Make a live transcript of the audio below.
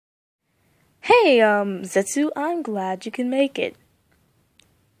Hey, Zetsu, I'm glad you can make it.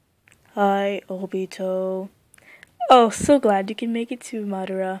 Hi, Obito. Oh, so glad you can make it too,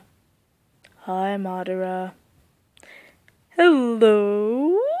 Madara. Hi, Madara.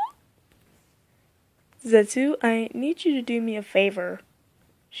 Hello? Zetsu, I need you to do me a favor.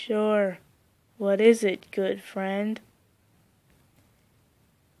 Sure. What is it, good friend?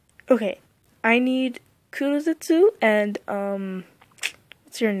 Okay, I need Kurozetsu and,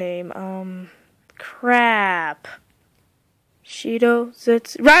 what's your name? Crap. Shido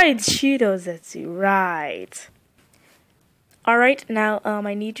Zetsu. Right, Shido Zetsu, right. Alright, now,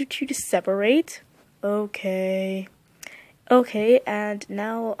 I need you two to separate. Okay. Okay, and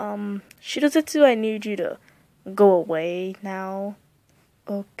now, Shido Zetsu, I need you to go away now.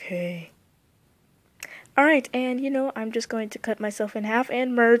 Okay. Alright, and I'm just going to cut myself in half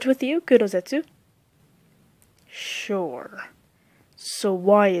and merge with you, Kurozetsu. Sure. So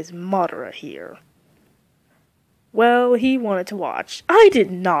why is Madara here? Well, he wanted to watch. I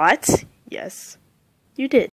did not. Yes, you did.